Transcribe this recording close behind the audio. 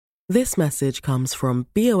This message comes from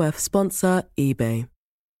BOF sponsor eBay.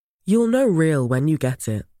 You'll know real when you get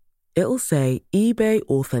it. It'll say eBay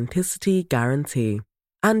Authenticity Guarantee.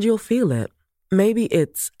 And you'll feel it. Maybe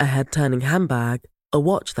it's a head-turning handbag, a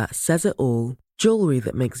watch that says it all, jewelry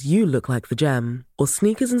that makes you look like the gem, or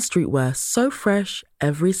sneakers and streetwear so fresh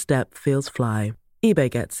every step feels fly. eBay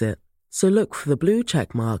gets it. So look for the blue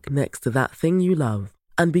check mark next to that thing you love.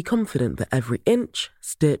 And be confident that every inch,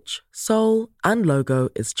 stitch, sole, and logo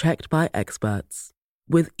is checked by experts.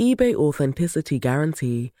 With eBay Authenticity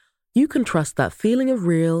Guarantee, you can trust that feeling of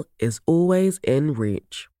real is always in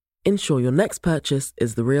reach. Ensure your next purchase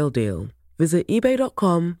is the real deal. Visit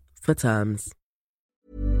ebay.com for terms.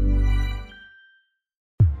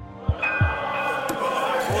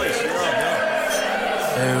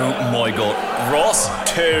 Oh my god, Ross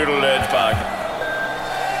total bag.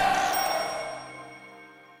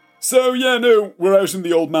 So we're out in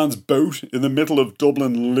the old man's boat in the middle of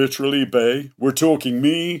Dublin literally bay. We're talking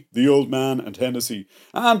me, the old man and Hennessy.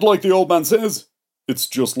 And like the old man says, it's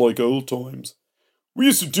just like old times. We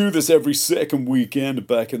used to do this every second weekend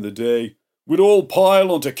back in the day. We'd all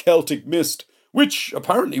pile onto Celtic Mist, which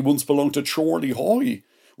apparently once belonged to Chorley High,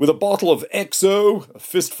 with a bottle of XO, a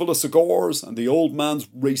fistful of cigars, and the old man's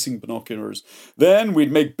racing binoculars. Then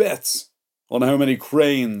we'd make bets on how many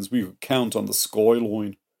cranes we could count on the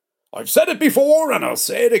skyline. I've said it before and I'll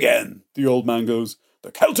say it again, the old man goes.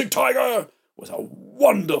 The Celtic Tiger was a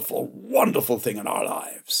wonderful, wonderful thing in our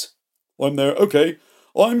lives. I'm there, okay,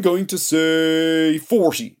 I'm going to say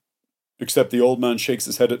 40. Except the old man shakes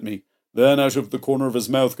his head at me. Then out of the corner of his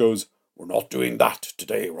mouth goes, we're not doing that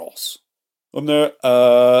today, Ross. I'm there,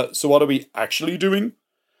 so what are we actually doing?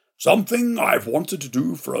 Something I've wanted to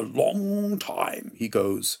do for a long time, he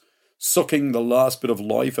goes, sucking the last bit of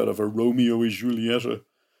life out of a Romeo and Julieta.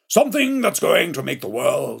 Something that's going to make the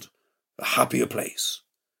world a happier place.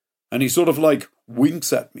 And he sort of like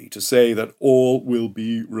winks at me to say that all will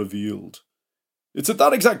be revealed. It's at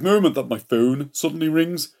that exact moment that my phone suddenly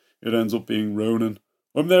rings. It ends up being Ronan.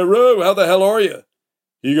 I'm there, Ro, how the hell are you?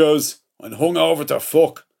 He goes, I'm hungover to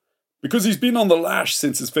fuck. Because he's been on the lash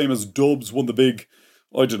since his famous Dubs won the big,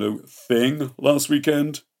 thing last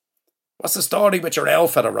weekend. What's the story with your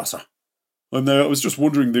elf at a Rosser? I'm there, I was just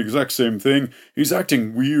wondering the exact same thing. He's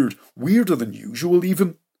acting weird, weirder than usual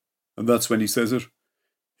even. And that's when he says it.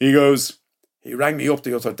 He goes, he rang me up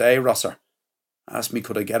the other day, Rosser. Asked me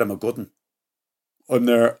could I get him a good one. I'm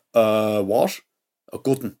there, what? A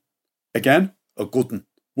good one. Again, a good one.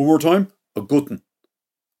 One more time, a good one.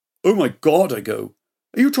 Oh my God, I go.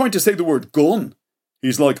 Are you trying to say the word gun?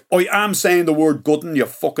 He's like, I am saying the word good one, you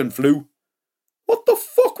fucking flew. What the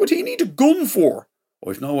fuck would he need a gun for?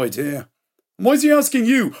 I've no idea. Why is he asking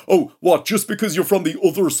you? Oh, what, just because you're from the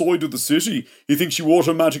other side of the city, he thinks you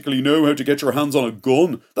automatically know how to get your hands on a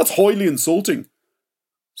gun? That's highly insulting.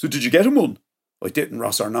 So did you get him one? I didn't,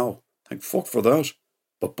 Rosser, no. Thank fuck for that.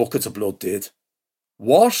 But buckets of blood did.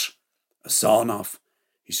 What? A sawn-off.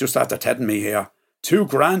 He's just after telling me here.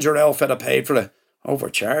 $2,000 your elf had paid for it.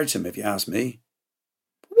 Overcharged him, if you ask me.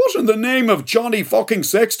 What in the name of Johnny fucking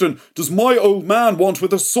Sexton does my old man want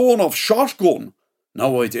with a sawn-off shotgun?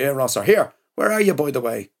 No idea, Rosser. Here, where are you, by the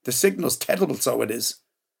way? The signal's terrible, so it is.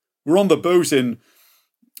 We're on the boat in,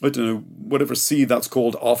 whatever sea that's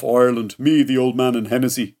called off Ireland. Me, the old man, and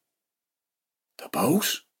Hennessy. The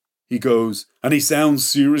boat? He goes, and he sounds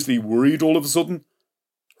seriously worried all of a sudden.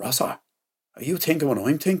 Rosser, are you thinking what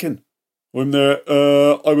I'm thinking? I'm there,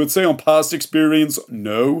 I would say on past experience,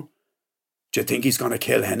 no. Do you think he's going to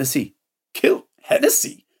kill Hennessy? Kill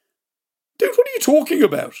Hennessy? Dude, what are you talking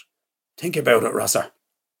about? Think about it, Rosser.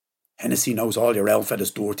 Hennessy knows all your Elfetta's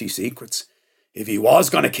dirty secrets. If he was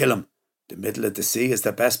going to kill him, the middle of the sea is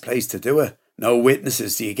the best place to do it. No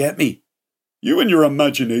witnesses, do you get me? You and your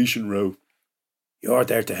imagination, Ro. You're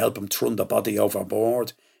there to help him throw the body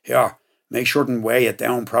overboard. Here, make sure and weigh it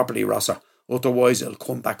down properly, Rosser. Otherwise it'll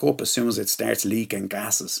come back up as soon as it starts leaking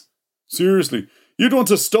gases. Seriously, you'd want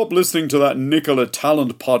to stop listening to that Nicola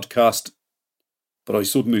Talent podcast. But I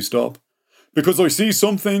suddenly stop. Because I see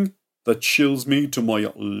something that chills me to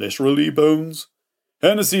my literally bones.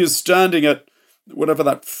 Hennessy is standing at whatever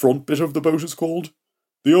that front bit of the boat is called.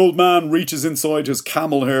 The old man reaches inside his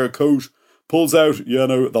camel hair coat, pulls out,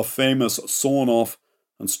 the famous sawn-off,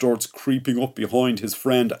 and starts creeping up behind his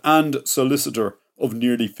friend and solicitor of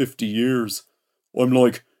nearly 50 years. I'm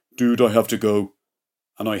like, dude, I have to go.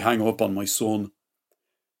 And I hang up on my son.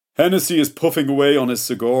 Hennessy is puffing away on his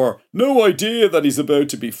cigar, no idea that he's about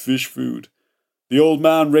to be fish food. The old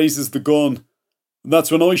man raises the gun, and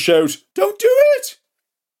that's when I shout, don't do it!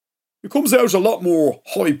 It comes out a lot more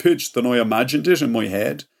high-pitched than I imagined it in my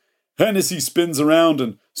head. Hennessy spins around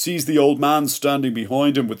and sees the old man standing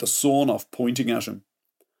behind him with the sawn-off pointing at him.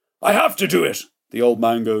 I have to do it, the old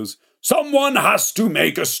man goes. Someone has to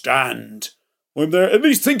make a stand. I'm there. At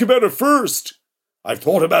least think about it first. I've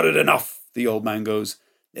thought about it enough, the old man goes.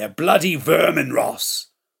 They're bloody vermin, Ross.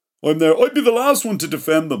 I'm there. I'd be the last one to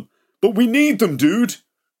defend them. But we need them, dude.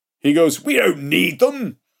 He goes, we don't need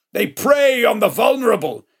them. They prey on the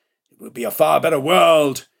vulnerable. It would be a far better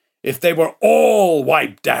world if they were all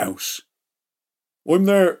wiped out. I'm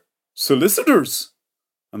their solicitors.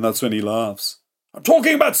 And that's when he laughs. I'm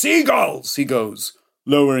talking about seagulls, he goes,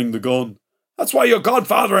 lowering the gun. That's why your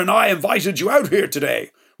godfather and I invited you out here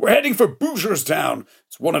today. We're heading for Booterstown.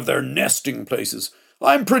 It's one of their nesting places.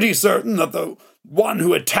 I'm pretty certain that the one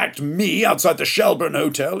who attacked me outside the Shelburne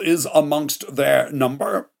Hotel is amongst their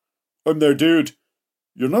number. I'm their dude.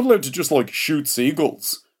 You're not allowed to just, shoot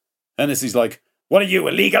seagulls. Hennessy's like, what are you, a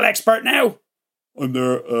legal expert now? I'm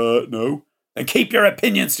there, no. Then keep your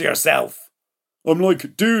opinions to yourself. I'm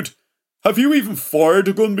like, dude, have you even fired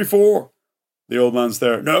a gun before? The old man's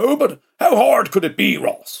there, no, but how hard could it be,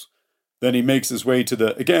 Ross? Then he makes his way to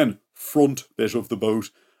the, again, front bit of the boat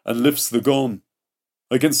and lifts the gun.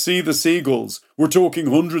 I can see the seagulls. We're talking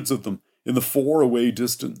hundreds of them in the far-away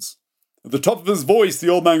distance. At the top of his voice, the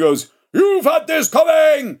old man goes, You've had this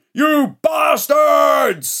coming, you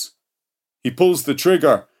bastards! He pulls the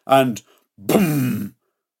trigger and boom,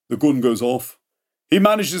 the gun goes off. He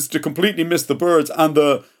manages to completely miss the birds and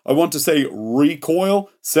the, I want to say, recoil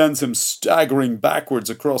sends him staggering backwards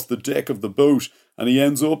across the deck of the boat and he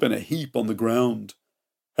ends up in a heap on the ground.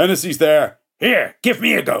 Hennessy's there. Here, give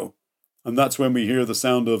me a go. And that's when we hear the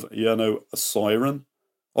sound of, a siren.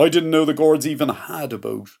 I didn't know the guards even had a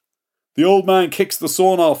boat. The old man kicks the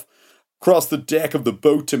sawn off across the deck of the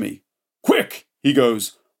boat to me. Quick, he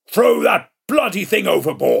goes, throw that bloody thing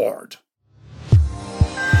overboard.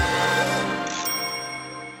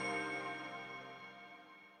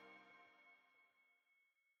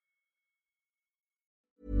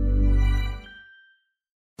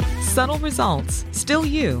 Subtle results, still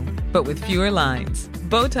you, but with fewer lines.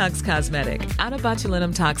 Botox Cosmetic, out of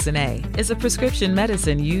botulinum toxin A, is a prescription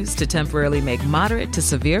medicine used to temporarily make moderate to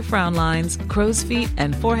severe frown lines, crow's feet,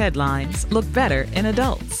 and forehead lines look better in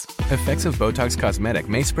adults. Effects of Botox Cosmetic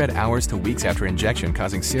may spread hours to weeks after injection,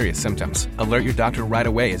 causing serious symptoms. Alert your doctor right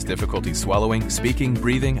away as difficulty swallowing, speaking,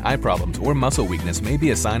 breathing, eye problems, or muscle weakness may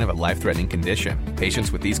be a sign of a life-threatening condition.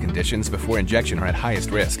 Patients with these conditions before injection are at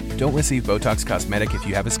highest risk. Don't receive Botox Cosmetic if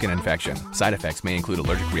you have a skin infection. Side effects may include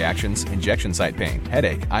allergic reactions, injection site pain,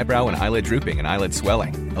 headache, eyebrow and eyelid drooping, and eyelid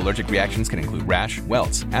swelling. Allergic reactions can include rash,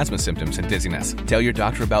 welts, asthma symptoms, and dizziness. Tell your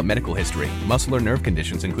doctor about medical history, muscle or nerve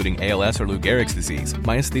conditions including ALS or Lou Gehrig's disease,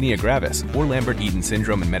 myasthenia gravis, or Lambert-Eaton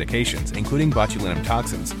syndrome, and medications, including botulinum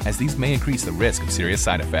toxins, as these may increase the risk of serious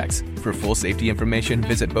side effects. For full safety information,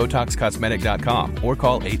 visit BotoxCosmetic.com or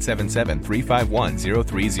call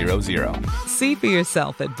 877-351-0300. See for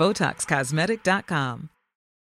yourself at BotoxCosmetic.com.